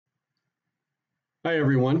Hi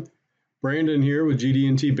everyone, Brandon here with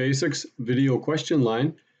GD&T Basics video question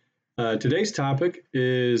line. Today's topic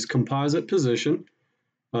is composite position.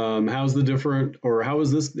 How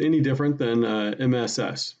is this any different than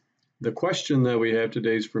MSS? The question that we have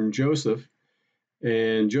today is from Joseph,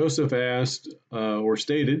 and Joseph asked or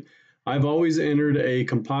stated, I've always entered a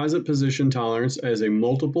composite position tolerance as a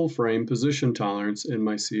multiple frame position tolerance in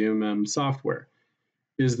my CMM software.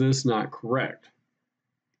 Is this not correct?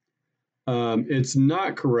 It's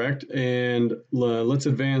not correct, and let's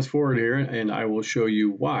advance forward here and I will show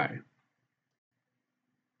you why.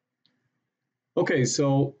 Okay,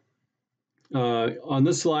 so on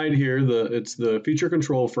this slide here, it's the feature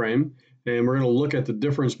control frame, and we're going to look at the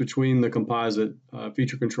difference between the composite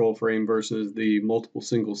feature control frame versus the multiple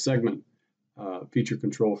single segment feature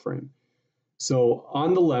control frame. So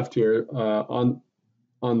on the left here, on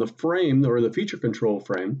the frame or the feature control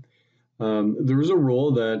frame, there's a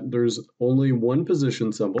rule that there's only one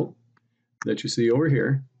position symbol that you see over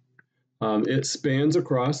here. It spans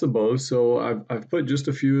across the both, so I've put just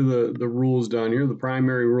a few of the rules down here, the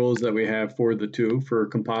primary rules that we have for the two, for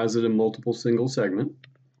composite and multiple single segment.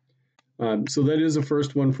 So that is the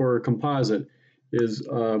first one for composite, is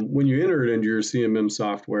when you enter it into your CMM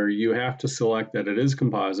software, you have to select that it is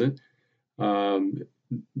composite. The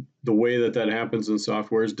way that happens in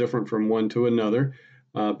software is different from one to another,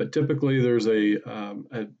 but typically there's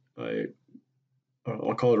I'll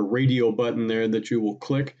call it a radio button there that you will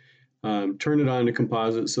click. Turn it on to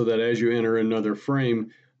composite so that as you enter another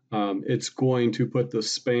frame, it's going to put the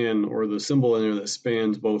span or the symbol in there that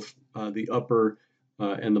spans both the upper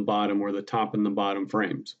and the bottom, or the top and the bottom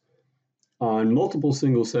frames. On multiple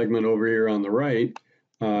single segment over here on the right,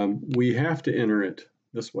 we have to enter it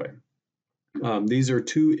this way. These are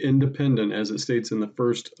two independent, as it states in the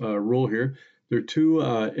first rule here, they're two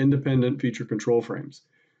independent feature control frames.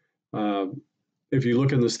 If you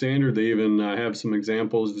look in the standard, they even have some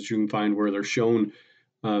examples that you can find where they're shown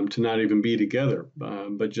to not even be together,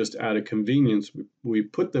 but just out of convenience, we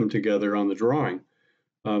put them together on the drawing.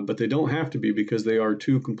 But they don't have to be, because they are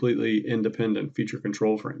two completely independent feature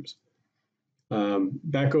control frames.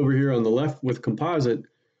 Back over here on the left with composite,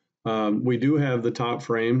 we do have the top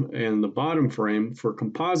frame and the bottom frame. For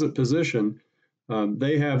composite position,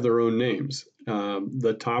 they have their own names.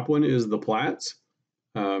 The top one is the plats.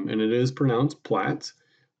 And it is pronounced plats.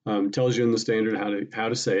 Tells you in the standard how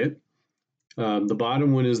to say it. The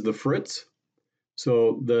bottom one is the frits.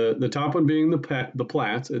 So the top one being the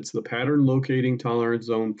plats, it's the pattern locating tolerance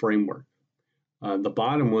zone framework. The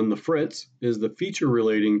bottom one, the frits, is the feature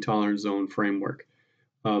relating tolerance zone framework.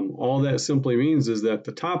 All that simply means is that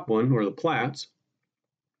the top one, or the plats,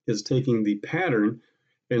 is taking the pattern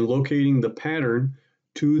and locating the pattern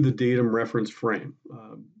to the datum reference frame,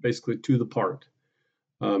 basically to the part.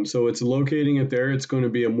 So it's locating it there. It's going to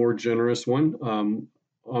be a more generous one.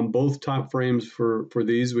 On both top frames for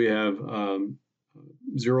these, we have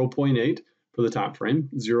 0.8 for the top frame,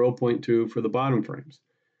 0.2 for the bottom frames.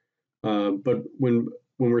 But when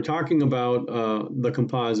we're talking about the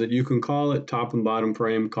composite, you can call it top and bottom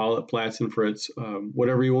frame, call it plats and frits,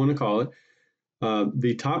 whatever you want to call it.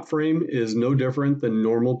 The top frame is no different than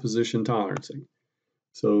normal position tolerancing.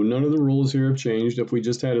 So none of the rules here have changed. If we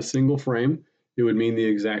just had a single frame, it would mean the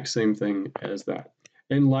exact same thing as that.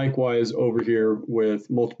 And likewise over here with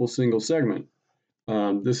multiple single segment,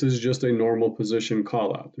 this is just a normal position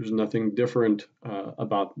call out. There's nothing different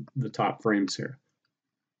about the top frames here.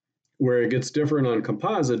 Where it gets different on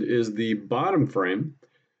composite is the bottom frame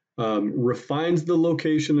refines the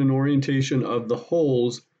location and orientation of the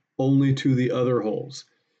holes only to the other holes.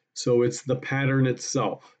 So it's the pattern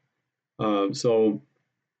itself.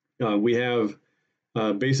 We have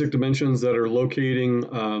basic dimensions that are locating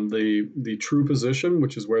the true position,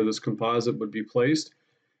 which is where this composite would be placed.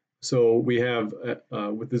 So we have,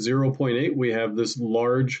 with the 0.8, we have this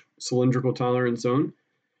large cylindrical tolerance zone.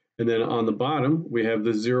 And then on the bottom, we have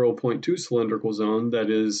the 0.2 cylindrical zone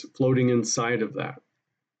that is floating inside of that.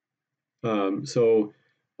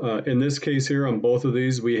 In this case here, on both of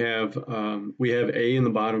these, we have A in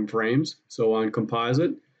the bottom frames. So on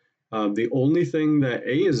composite, the only thing that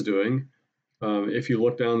A is doing, if you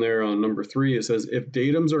look down there on number 3, it says, if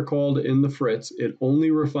datums are called in the frits, it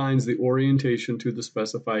only refines the orientation to the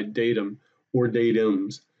specified datum or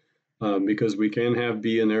datums, because we can have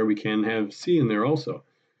B in there, we can have C in there also.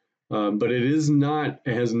 But it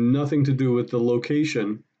has nothing to do with the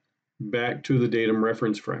location back to the datum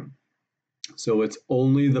reference frame. So it's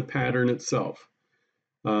only the pattern itself.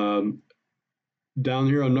 Down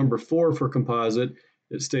here on number 4 for composite,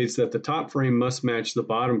 it states that the top frame must match the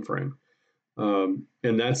bottom frame.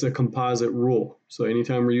 And that's a composite rule. So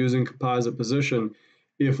anytime we're using composite position,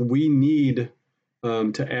 if we need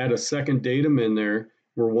to add a second datum in there,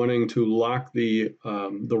 we're wanting to lock the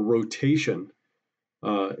rotation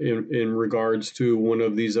in regards to one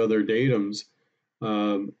of these other datums.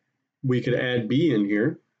 We could add B in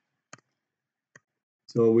here.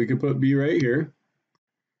 So we could put B right here,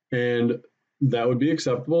 and that would be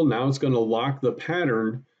acceptable. Now it's going to lock the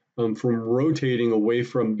pattern from rotating away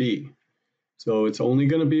from B. So it's only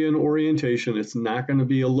going to be an orientation. It's not going to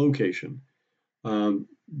be a location.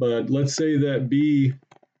 But let's say that B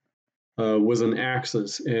was an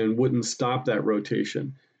axis and wouldn't stop that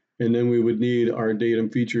rotation. And then we would need our datum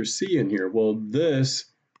feature C in here. Well, this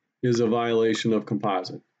is a violation of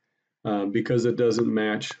composite because it doesn't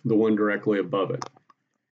match the one directly above it.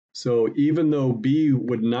 So even though B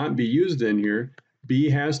would not be used in here, B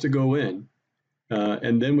has to go in.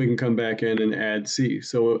 And then we can come back in and add C.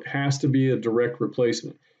 So it has to be a direct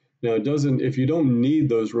replacement. Now it doesn't, if you don't need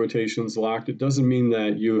those rotations locked, it doesn't mean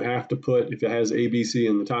that you have to put, if it has A, B, C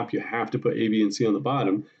on the top, you have to put A, B, and C on the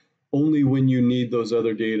bottom, only when you need those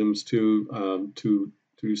other datums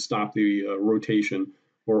to stop the rotation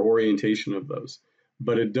or orientation of those.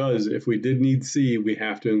 But it does, if we did need C, we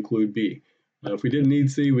have to include B. If we didn't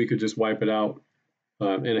need C, we could just wipe it out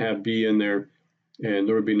and have B in there, and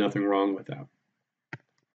there would be nothing wrong with that.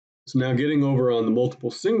 So now getting over on the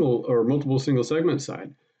multiple single segment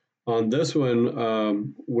side, on this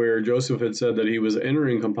one where Joseph had said that he was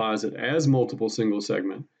entering composite as multiple single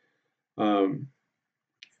segment,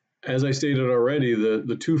 as I stated already,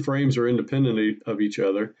 the two frames are independent of each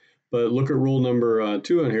other. But look at rule number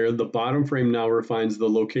 2 on here. The bottom frame now refines the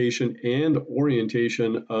location and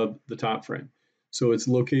orientation of the top frame. So it's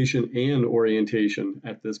location and orientation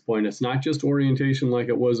at this point. It's not just orientation like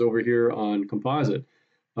it was over here on composite.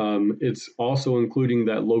 It's also including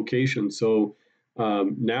that location. So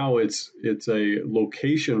now it's a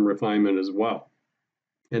location refinement as well.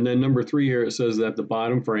 And then number 3 here, it says that the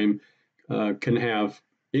bottom frame can have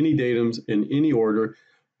any datums in any order,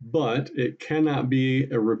 but it cannot be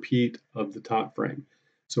a repeat of the top frame.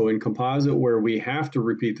 So in composite, where we have to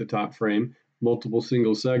repeat the top frame, multiple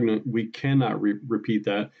single segment, we cannot repeat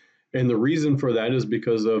that. And the reason for that is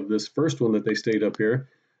because of this first one that they state up here,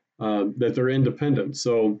 that they're independent.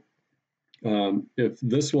 So if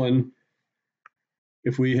this one,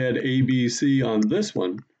 if we had A, B, C on this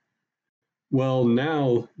one, well,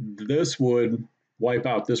 now this would wipe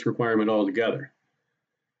out this requirement altogether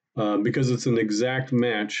because it's an exact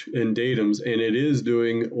match in datums and it is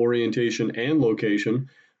doing orientation and location.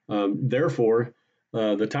 Therefore,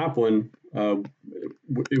 the top one,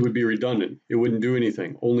 it would be redundant. It wouldn't do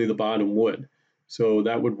anything. Only the bottom would. So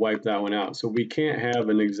that would wipe that one out. So we can't have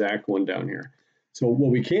an exact one down here. So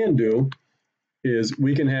what we can do is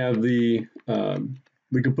we can have we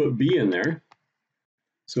can put B in there.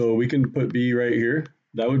 So we can put B right here.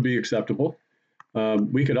 That would be acceptable.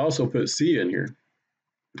 We could also put C in here.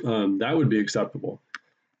 That would be acceptable.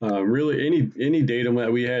 Really, any datum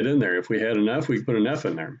that we had in there. If we had an F, we could put an F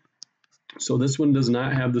in there. So this one does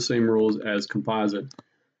not have the same rules as composite,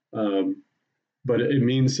 but it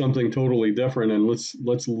means something totally different. And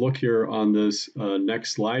let's look here on this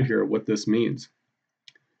next slide here at what this means.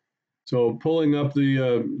 So pulling up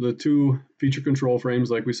the two feature control frames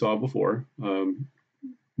like we saw before,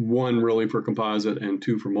 one really for composite and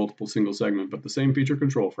 2 for multiple single segment, but the same feature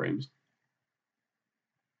control frames.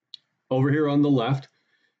 Over here on the left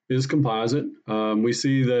is composite. We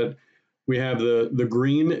see that we have the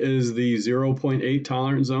green is the 0.8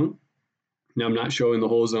 tolerance zone. Now I'm not showing the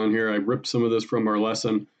whole zone here. I ripped some of this from our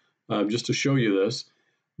lesson just to show you this.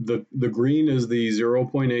 The green is the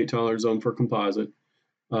 0.8 tolerance zone for composite.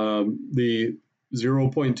 The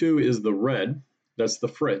 0.2 is the red. That's the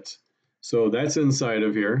Fritz. So that's inside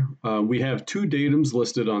of here. We have 2 datums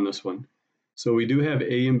listed on this one. So we do have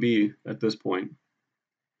A and B at this point.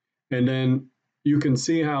 And then you can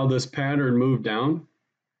see how this pattern moved down.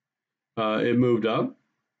 It moved up.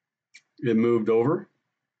 It moved over.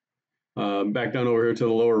 Back down over here to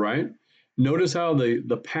the lower right. Notice how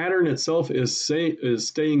the pattern itself is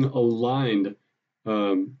staying aligned.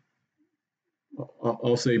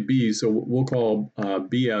 I'll say B, so we'll call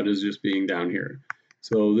B out as just being down here.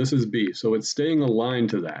 So this is B, so it's staying aligned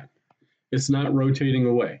to that. It's not rotating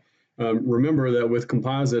away. Remember that with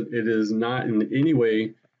composite, it is not in any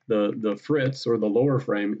way, the Fritz or the lower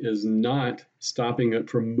frame is not stopping it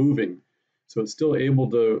from moving. So it's still able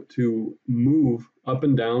to move up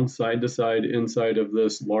and down, side to side, inside of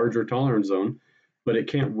this larger tolerance zone, but it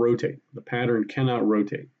can't rotate. The pattern cannot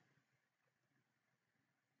rotate.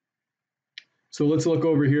 So let's look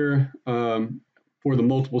over here for the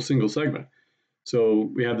multiple single segment.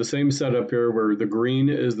 So we have the same setup here where the green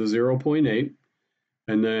is the 0.8,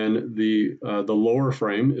 and then the lower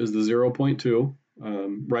frame is the 0.2.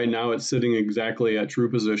 Right now it's sitting exactly at true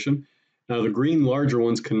position. Now the green larger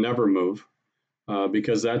ones can never move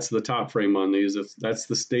because that's the top frame on these. That's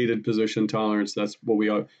the stated position tolerance. That's what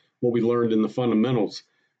we learned in the fundamentals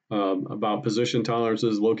about position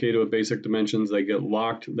tolerances located with basic dimensions. They get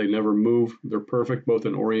locked. They never move. They're perfect both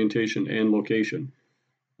in orientation and location.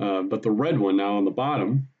 But the red one now on the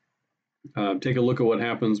bottom, take a look at what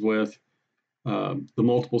happens with the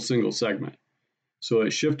multiple single segment. So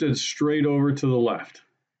it shifted straight over to the left.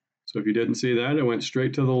 So if you didn't see that, it went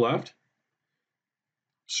straight to the left,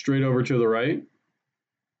 straight over to the right.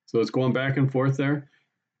 So it's going back and forth there.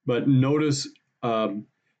 But notice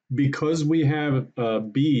because we have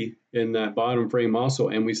B in that bottom frame also,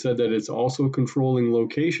 and we said that it's also controlling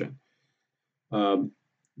location,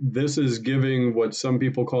 this is giving what some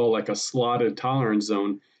people call like a slotted tolerance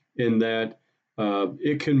zone, in that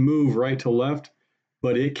it can move right to left,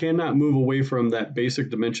 but it cannot move away from that basic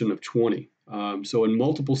dimension of 20. So in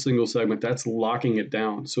multiple single segment, that's locking it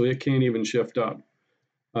down. So it can't even shift up.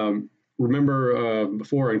 Remember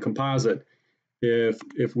before in composite,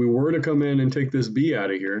 if we were to come in and take this B out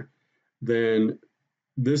of here, then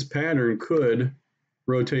this pattern could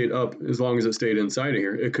rotate up as long as it stayed inside of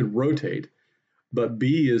here. It could rotate, but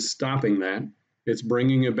B is stopping that. It's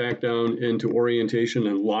bringing it back down into orientation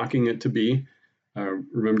and locking it to B.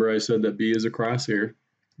 Remember I said that B is across here.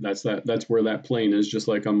 That's where that plane is, just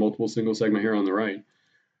like on multiple single segment here on the right.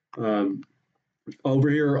 Over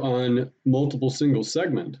here on multiple single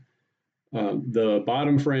segment, the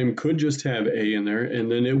bottom frame could just have A in there,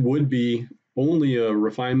 and then it would be only a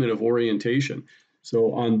refinement of orientation.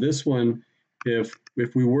 So on this one, if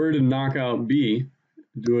we were to knock out B,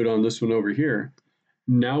 do it on this one over here,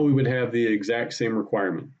 now we would have the exact same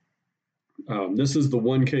requirement. This is the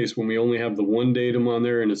one case when we only have the one datum on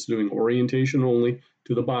there and it's doing orientation only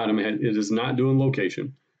to the bottom. It is not doing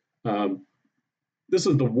location. This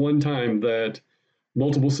is the one time that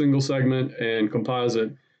multiple single segment and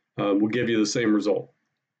composite will give you the same result.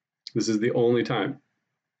 This is the only time.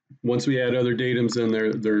 Once we add other datums in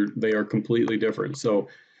there, they are completely different. So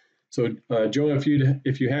Joe, if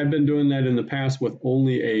you had been doing that in the past with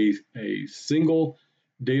only a single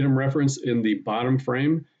datum reference in the bottom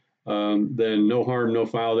frame, then no harm, no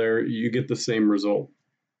foul there. You get the same result.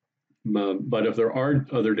 But if there are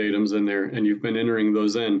other datums in there and you've been entering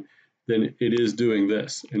those in, then it is doing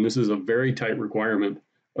this. And this is a very tight requirement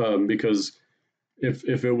because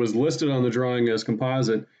if it was listed on the drawing as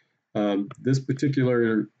composite, this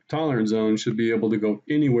particular tolerance zone should be able to go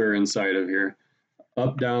anywhere inside of here.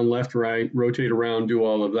 Up, down, left, right, rotate around, do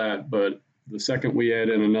all of that. But the second we add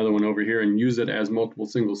in another one over here and use it as multiple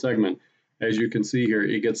single segment, as you can see here,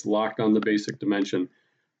 it gets locked on the basic dimension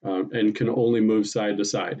and can only move side to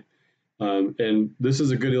side. And this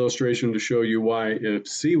is a good illustration to show you why if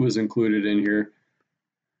C was included in here,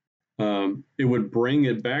 it would bring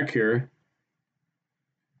it back here.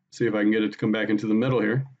 See if I can get it to come back into the middle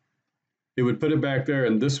here. It would put it back there,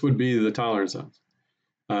 and this would be the tolerance zones.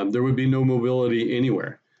 There would be no mobility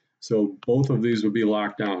anywhere. So both of these would be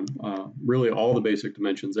locked down. Really all the basic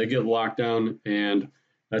dimensions, they get locked down, and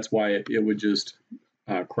that's why it would just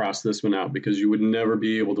cross this one out, because you would never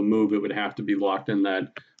be able to move. It would have to be locked in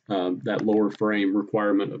that lower frame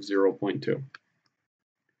requirement of 0.2.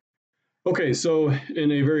 Okay, so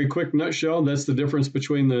in a very quick nutshell, that's the difference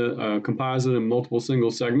between the composite and multiple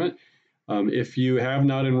single segment. If you have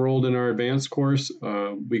not enrolled in our advanced course,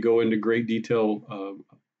 we go into great detail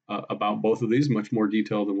about both of these, much more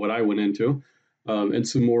detail than what I went into, and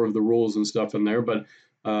some more of the rules and stuff in there. But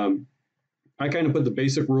I kind of put the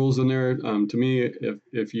basic rules in there. To me,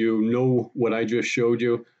 if you know what I just showed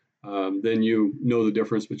you, then you know the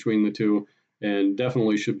difference between the two, and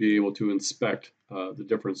definitely should be able to inspect the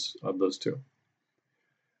difference of those two.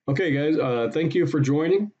 Okay, guys, thank you for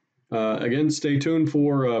joining. Again, stay tuned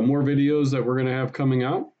for more videos that we're going to have coming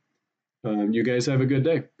out. You guys have a good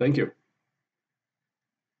day. Thank you.